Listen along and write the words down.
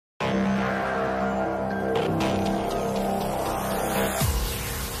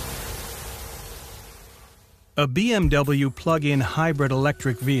A BMW plug-in hybrid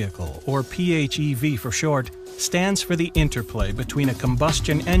electric vehicle, or PHEV for short, stands for the interplay between a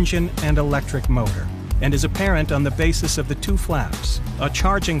combustion engine and electric motor, and is apparent on the basis of the two flaps, a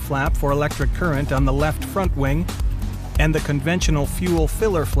charging flap for electric current on the left front wing, and the conventional fuel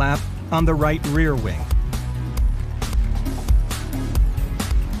filler flap on the right rear wing.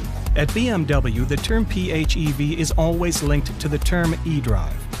 At BMW, the term PHEV is always linked to the term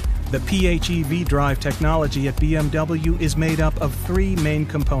eDrive. The PHEV drive technology at BMW is made up of three main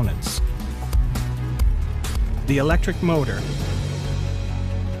components: the electric motor,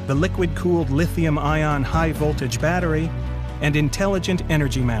 the liquid-cooled lithium-ion high-voltage battery, and intelligent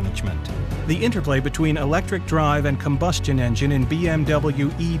energy management. The interplay between electric drive and combustion engine in BMW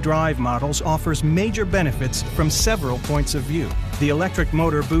eDrive models offers major benefits from several points of view. The electric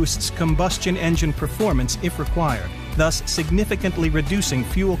motor boosts combustion engine performance if required, thus significantly reducing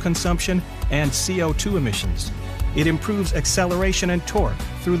fuel consumption and CO2 emissions. It improves acceleration and torque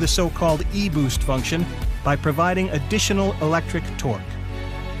through the so-called e-boost function by providing additional electric torque.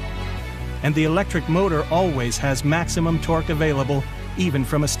 And the electric motor always has maximum torque available, even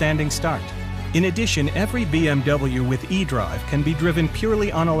from a standing start. In addition, every BMW with eDrive can be driven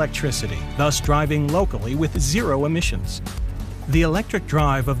purely on electricity, thus driving locally with zero emissions. The electric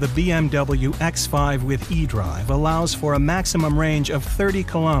drive of the BMW X5 with eDrive allows for a maximum range of 30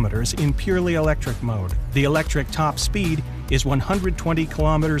 kilometers in purely electric mode. The electric top speed is 120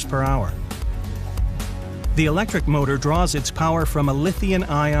 kilometers per hour. The electric motor draws its power from a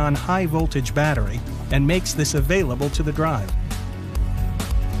lithium-ion high-voltage battery and makes this available to the drive.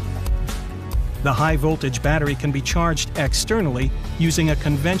 The high-voltage battery can be charged externally using a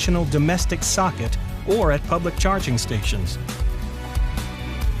conventional domestic socket or at public charging stations.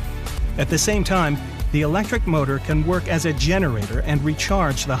 At the same time, the electric motor can work as a generator and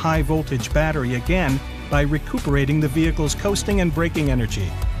recharge the high-voltage battery again by recuperating the vehicle's coasting and braking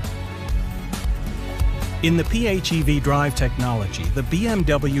energy. In the PHEV drive technology, the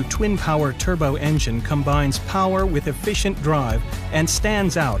BMW twin-power turbo engine combines power with efficient drive and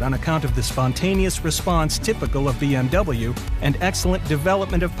stands out on account of the spontaneous response typical of BMW and excellent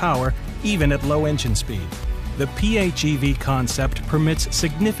development of power even at low engine speed. The PHEV concept permits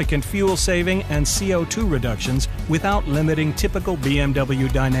significant fuel saving and CO2 reductions without limiting typical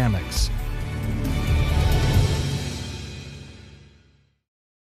BMW dynamics.